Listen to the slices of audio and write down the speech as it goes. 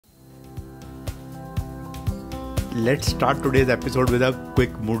Let's start today's episode with a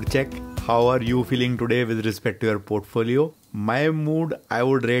quick mood check. How are you feeling today with respect to your portfolio? My mood, I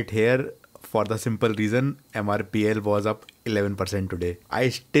would rate here for the simple reason MRPL was up 11% today. I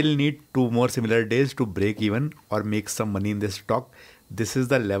still need 2 more similar days to break even or make some money in this stock. This is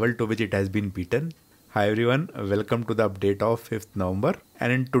the level to which it has been beaten. Hi everyone, welcome to the update of 5th November.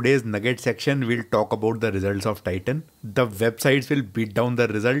 And in today's Nugget section, we'll talk about the results of Titan. The websites will beat down the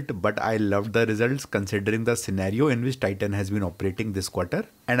result, but I loved the results considering the scenario in which Titan has been operating this quarter.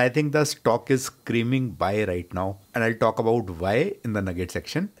 And I think the stock is screaming buy right now. And I'll talk about why in the Nugget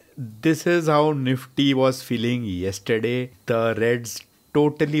section. This is how Nifty was feeling yesterday. The reds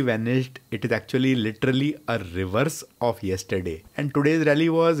totally vanished. It is actually literally a reverse of yesterday. And today's rally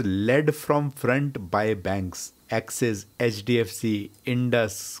was led from front by banks. Axis, HDFC,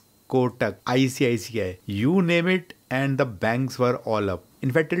 Indus, Kotak, ICICI, you name it, and the banks were all up.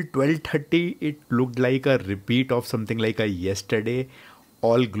 In fact, till 12:30, it looked like a repeat of something like a yesterday,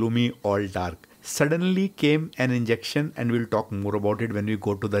 all gloomy, all dark. Suddenly came an injection, and we'll talk more about it when we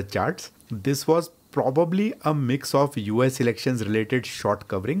go to the charts. This was probably a mix of US elections related short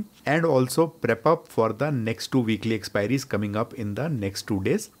covering and also prep up for the next 2 weekly expiries coming up in the next 2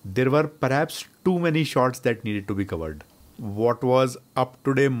 days. There were perhaps too many shorts that needed to be covered. What was up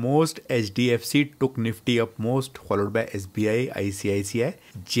today most? HDFC took Nifty up most, followed by SBI, ICICI,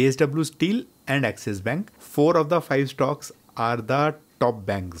 JSW Steel and Axis Bank. 4 of the 5 stocks are the top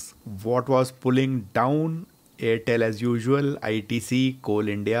banks. What was pulling down? Airtel as usual, ITC, Coal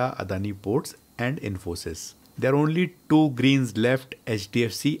India, Adani Ports and Infosys. There are only 2 greens left,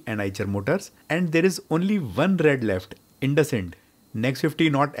 HDFC and Eicher Motors, and there is only 1 red left, IndusInd. Next 50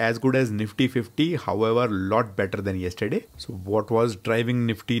 not as good as Nifty 50, however lot better than yesterday. So what was driving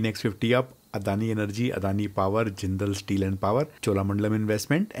Nifty next 50 up? Adani Energy, Adani Power, Jindal Steel and Power, Cholamandalam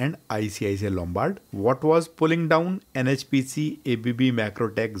Investment and ICICI Lombard. What was pulling down? NHPC, ABB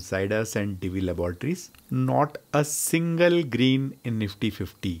Macrotech, Zydus and Divi Laboratories. Not a single green in Nifty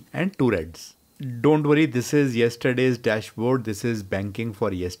 50 and 2 reds. Don't worry, this is yesterday's dashboard. This is banking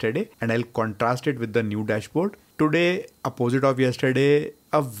for yesterday and I'll contrast it with the new dashboard. Today, opposite of yesterday,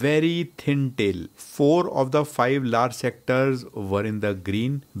 a very thin tail. 4 of the 5 large sectors were in the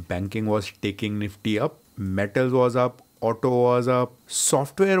green. Banking was taking Nifty up. Metals was up. Auto was up.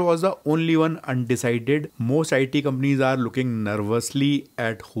 Software was the only one undecided. Most IT companies are looking nervously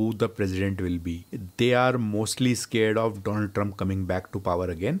at who the president will be. They are mostly scared of Donald Trump coming back to power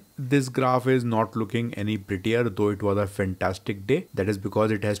again. This graph is not looking any prettier, though it was a fantastic day. That is because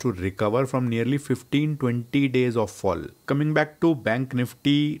it has to recover from nearly 15-20 days of fall. Coming back to Bank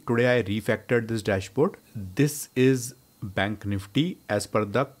Nifty, today I refactored this dashboard. This is Bank Nifty as per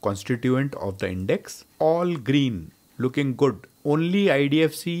the constituent of the index. All green. Looking good. Only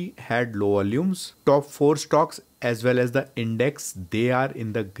IDFC had low volumes. Top 4 stocks as well as the index, they are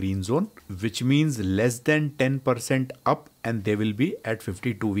in the green zone, which means less than 10% up and they will be at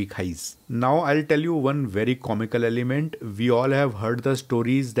 52-week highs. Now I'll tell you one very comical element. We all have heard the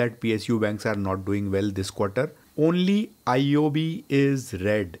stories that PSU banks are not doing well this quarter. Only IOB is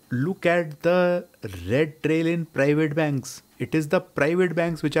red. Look at the red trail in private banks. It is the private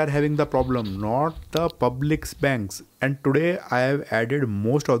banks which are having the problem, not the public's banks. And today I have added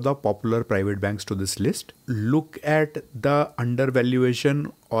most of the popular private banks to this list. Look at the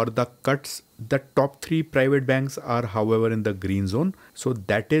undervaluation or the cuts. The top 3 private banks are however in the green zone. So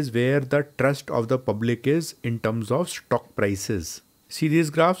that is where the trust of the public is in terms of stock prices. See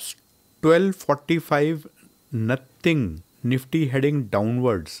these graphs, 1245, nothing. Nifty heading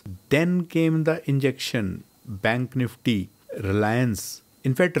downwards. Then came the injection. Bank Nifty, Reliance.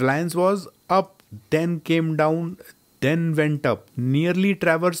 In fact, Reliance was up, then came down, then went up. Nearly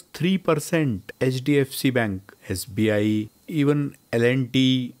traversed 3%. HDFC Bank, SBI, even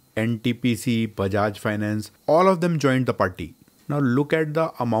L&T, NTPC, Bajaj Finance, all of them joined the party. Now look at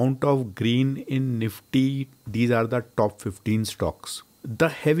the amount of green in Nifty. These are the top 15 stocks. The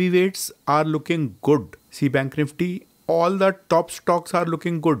heavyweights are looking good. See Bank Nifty, all the top stocks are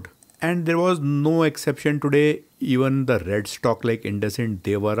looking good. And there was no exception today. Even the red stock like IndusInd,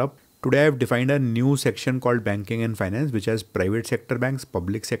 they were up. Today I have defined a new section called Banking and Finance, which has private sector banks,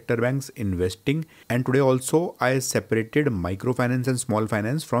 public sector banks, investing. And today also I separated microfinance and small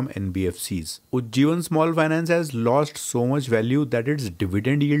finance from NBFCs. Ujjivan Small Finance has lost so much value that its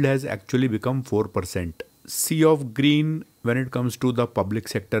dividend yield has actually become 4%. Sea of green when it comes to the public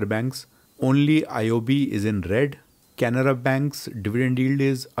sector banks. Only IOB is in red. Canara Bank's dividend yield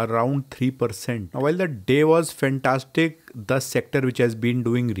is around 3%. Now, while the day was fantastic, the sector which has been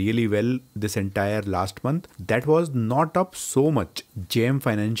doing really well this entire last month, that was not up so much. JM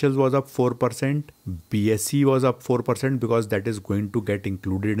Financials was up 4%, BSE was up 4% because that is going to get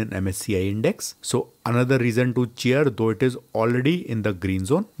included in MSCI index. So another reason to cheer, though it is already in the green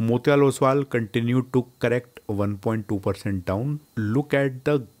zone. Motilal Oswal continued to correct 1.2% down. Look at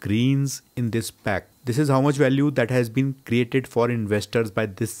the greens in this pack. This is how much value that has been created for investors by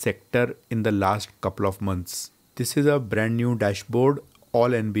this sector in the last couple of months. This is a brand new dashboard, all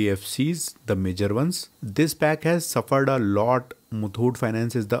NBFCs, the major ones. This pack has suffered a lot. Muthoot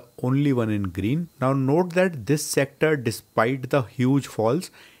Finance is the only one in green. Now note that this sector, despite the huge falls,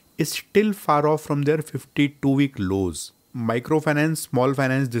 is still far off from their 52-week lows. Microfinance, small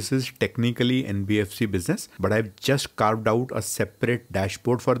finance, this is technically NBFC business, but I've just carved out a separate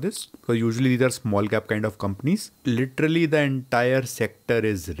dashboard for this because usually these are small cap kind of companies. Literally the entire sector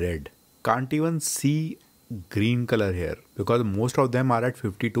is red. Can't even see green color here because most of them are at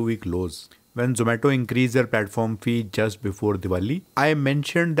 52-week lows. When Zomato increased their platform fee just before Diwali, I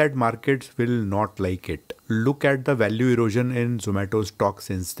mentioned that markets will not like it. Look at the value erosion in Zomato stock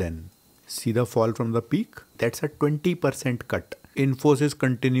since then. See the fall from the peak? That's a 20% cut. Infosys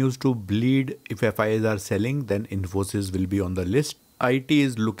continues to bleed. If FIs are selling, then Infosys will be on the list. IT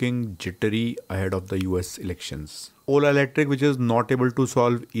is looking jittery ahead of the US elections. Ola Electric, which is not able to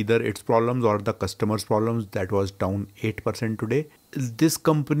solve either its problems or the customer's problems, that was down 8% today. This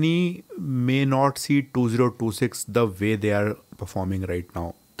company may not see 2026 the way they are performing right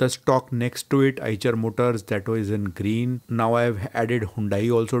now. The stock next to it, Eicher Motors, that was in green. Now I have added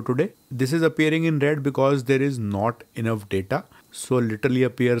Hyundai also today. This is appearing in red because there is not enough data. So literally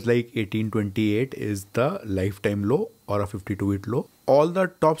appears like 1828 is the lifetime low or a 52-week low. All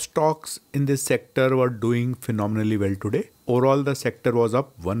the top stocks in this sector were doing phenomenally well today. Overall, the sector was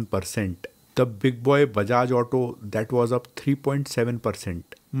up 1%. The big boy Bajaj Auto, that was up 3.7%.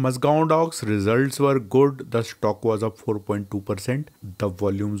 Mazgaon Dock's results were good. The stock was up 4.2%. The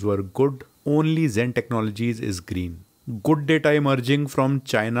volumes were good. Only Zen Technologies is green. Good data emerging from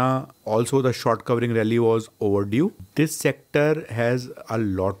China. Also, the short covering rally was overdue. This sector has a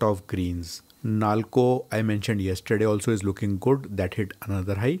lot of greens. Nalco, I mentioned yesterday, also is looking good. That hit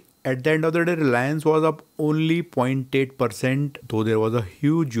another high. At the end of the day, Reliance was up only 0.8%, though there was a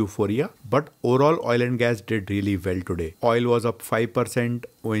huge euphoria. But overall, oil and gas did really well today. Oil was up 5%,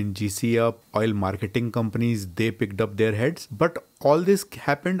 ONGC up, oil marketing companies, they picked up their heads. But all this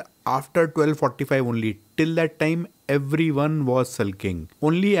happened after 12:45 only. Till that time, everyone was sulking.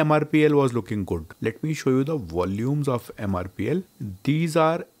 Only MRPL was looking good. Let me show you the volumes of MRPL. These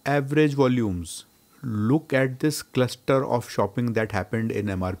are average volumes. Look at this cluster of shopping that happened in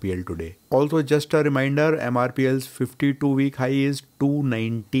MRPL today. Also, just a reminder, MRPL's 52-week high is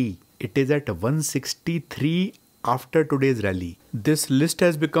 290. It is at 163 after today's rally. This list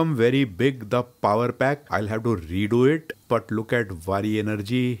has become very big. The power pack, I'll have to redo it. But look at Vari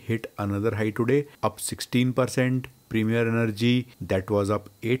Energy, hit another high today, up 16%. Premier Energy, that was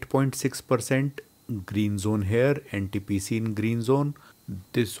up 8.6%. Green zone here, NTPC in green zone.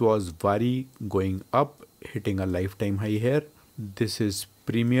 This was Vari going up, hitting a lifetime high here. This is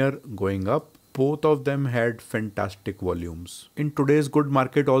Premier going up. Both of them had fantastic volumes. In today's good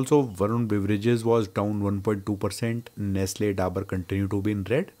market also, Varun Beverages was down 1.2%. Nestle Dabur continue to be in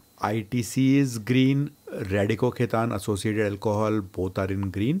red. ITC is green. Radico Khaitan, Associated Alcohol, both are in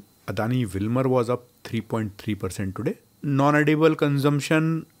green. Adani Wilmar was up 3.3% today. Non-edible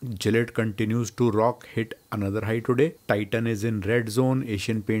consumption, Gillette continues to rock, hit another high today. Titan is in red zone,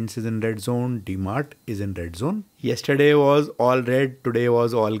 Asian Paints is in red zone, DMart is in red zone. Yesterday was all red, today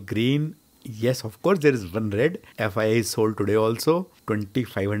was all green. Yes, of course, there is one red. FII is sold today also,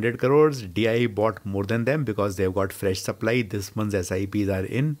 2,500 crores. DI bought more than them because they've got fresh supply. This month's SIPs are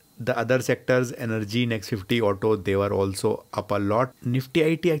in. The other sectors, energy, Next 50, auto, they were also up a lot. Nifty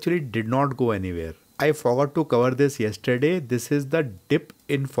IT actually did not go anywhere. I forgot to cover this yesterday. This is the dip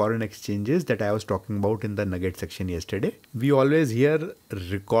in foreign exchanges that I was talking about in the Nugget section yesterday. We always hear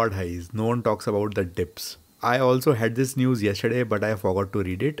record highs. No one talks about the dips. I also had this news yesterday, but I forgot to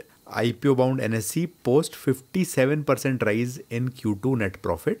read it. IPO bound NSE post 57% rise in Q2 net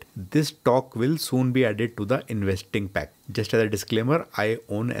profit. This stock will soon be added to the investing pack. Just as a disclaimer, I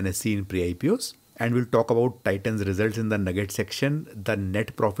own NSE in pre-IPOs. And we'll talk about Titan's results in the Nugget section. The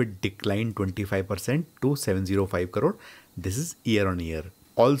net profit declined 25% to 705 crore. This is year on year.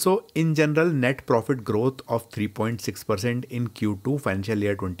 Also, in general, net profit growth of 3.6% in Q2 financial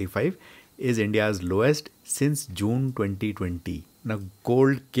year 25 is India's lowest since June 2020. Now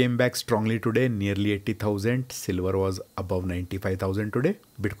gold came back strongly today, nearly 80,000. Silver was above 95,000 today.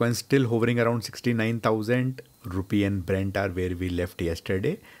 Bitcoin still hovering around 69,000. Rupee and Brent are where we left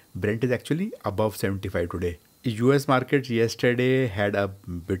yesterday. Brent is actually above 75 today. US markets yesterday had a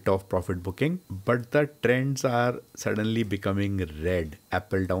bit of profit booking, but the trends are suddenly becoming red.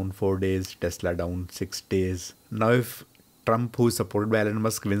 Apple down 4 days, Tesla down 6 days. Now if Trump, who is supported by Elon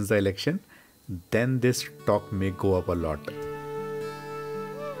Musk, wins the election, then this stock may go up a lot.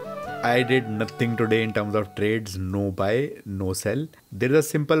 I did nothing today in terms of trades, no buy, no sell. There is a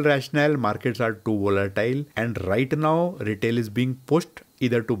simple rationale, markets are too volatile and right now retail is being pushed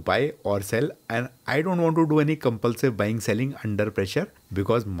either to buy or sell, and I don't want to do any compulsive buying selling under pressure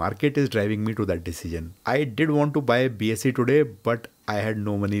because market is driving me to that decision. I did want to buy BSE today, but I had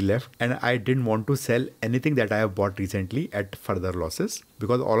no money left and I didn't want to sell anything that I have bought recently at further losses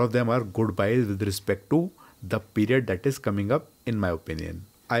because all of them are good buys with respect to the period that is coming up in my opinion.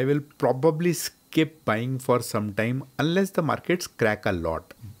 I will probably skip buying for some time unless the markets crack a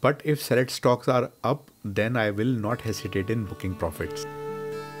lot. But if select stocks are up, then I will not hesitate in booking profits.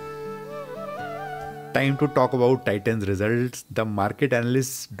 Time to talk about Titan's results. The market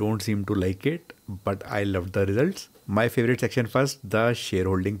analysts don't seem to like it, but I loved the results. My favorite section first, the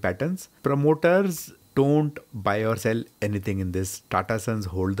shareholding patterns. Promoters don't buy or sell anything in this. Tata Sons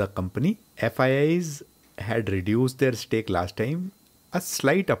hold the company. FIIs had reduced their stake last time. A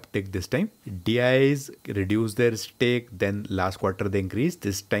slight uptick this time. DIs reduced their stake, then last quarter they increased.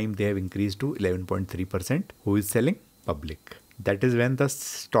 This time they have increased to 11.3%. Who is selling? Public. That is when the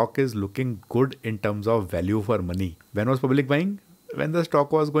stock is looking good in terms of value for money. When was public buying? When the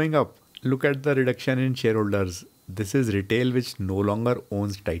stock was going up. Look at the reduction in shareholders. This is retail which no longer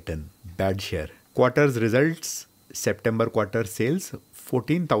owns Titan. Bad share. Quarter's results. September quarter sales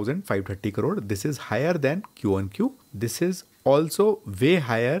 14,530 crore. This is higher than Q1Q. This is also way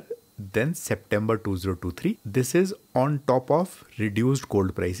higher than September 2023. This is on top of reduced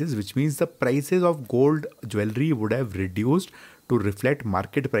gold prices, which means the prices of gold jewelry would have reduced to reflect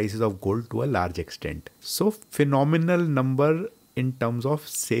market prices of gold to a large extent. So phenomenal number in terms of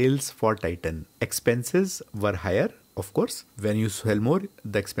sales for Titan. Expenses were higher. Of course, when you sell more,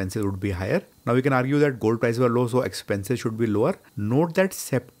 the expenses would be higher. Now we can argue that gold prices were low, so expenses should be lower. Note that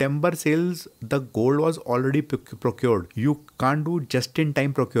September sales, the gold was already procured. You can't do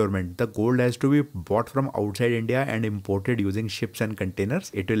just-in-time procurement. The gold has to be bought from outside India and imported using ships and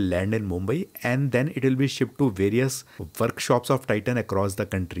containers. It will land in Mumbai and then it will be shipped to various workshops of Titan across the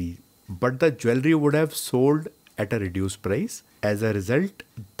country. But the jewelry would have sold at a reduced price. As a result,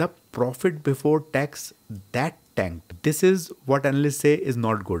 the profit before tax, that tanked. This is what analysts say is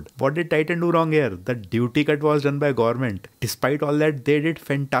not good. What did Titan do wrong here? The duty cut was done by government. Despite all that, they did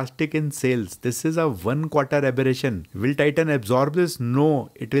fantastic in sales. This is a 1 quarter aberration. Will Titan absorb this? No.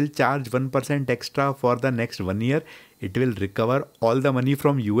 It will charge 1% extra for the next 1 year. It will recover all the money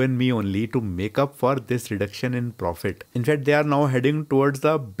from you and me only to make up for this reduction in profit. In fact, they are now heading towards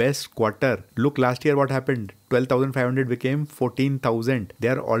the best quarter. Look, last year what happened? 12,500 became 14,000. They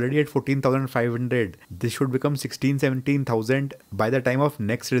are already at 14,500. This should become 16,000-17,000 by the time of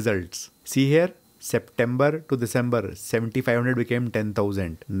next results. See here, September to December, 7,500 became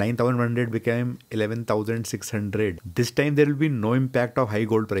 10,000. 9,100 became 11,600. This time there will be no impact of high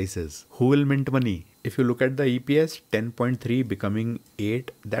gold prices. Who will mint money? If you look at the EPS, 10.3 becoming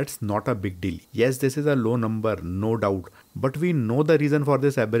 8, that's not a big deal. Yes, this is a low number, no doubt. But we know the reason for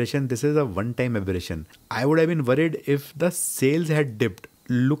this aberration. This is a one-time aberration. I would have been worried if the sales had dipped.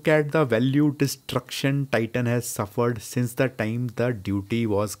 Look at the value destruction Titan has suffered since the time the duty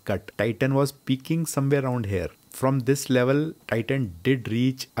was cut. Titan was peaking somewhere around here. From this level, Titan did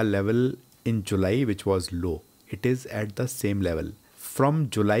reach a level in July which was low. It is at the same level. From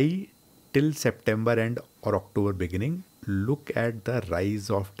July till September end or October beginning, look at the rise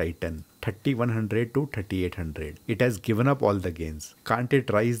of Titan. 3,100 to 3,800. It has given up all the gains. Can't it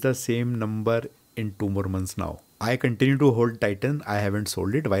rise the same number in 2 more months now? I continue to hold Titan. I haven't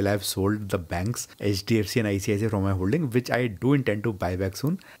sold it, while I have sold the banks, HDFC and ICICI from my holding, which I do intend to buy back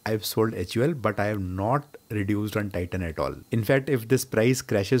soon. I've sold HUL, but I have not reduced on Titan at all. In fact, if this price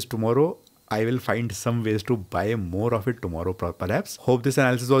crashes tomorrow, I will find some ways to buy more of it tomorrow perhaps. Hope this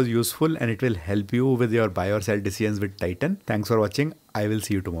analysis was useful and it will help you with your buy or sell decisions with Titan. Thanks for watching. I will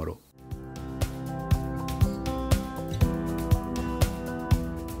see you tomorrow.